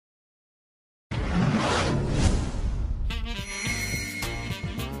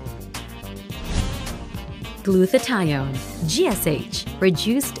Glutathione, GSH,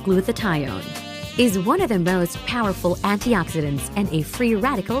 reduced glutathione, is one of the most powerful antioxidants and a free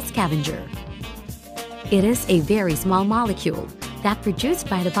radical scavenger. It is a very small molecule that produced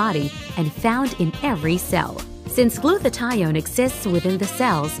by the body and found in every cell. Since glutathione exists within the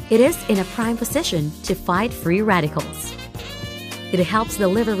cells, it is in a prime position to fight free radicals. It helps the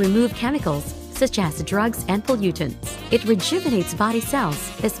liver remove chemicals such as drugs and pollutants. It rejuvenates body cells,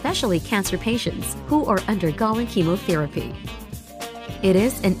 especially cancer patients who are undergoing chemotherapy. It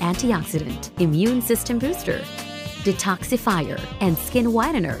is an antioxidant, immune system booster, detoxifier, and skin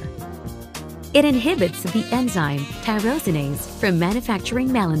whitener. It inhibits the enzyme tyrosinase from manufacturing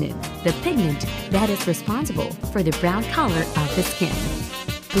melanin, the pigment that is responsible for the brown color of the skin.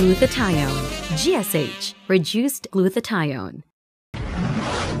 Glutathione, GSH, reduced glutathione.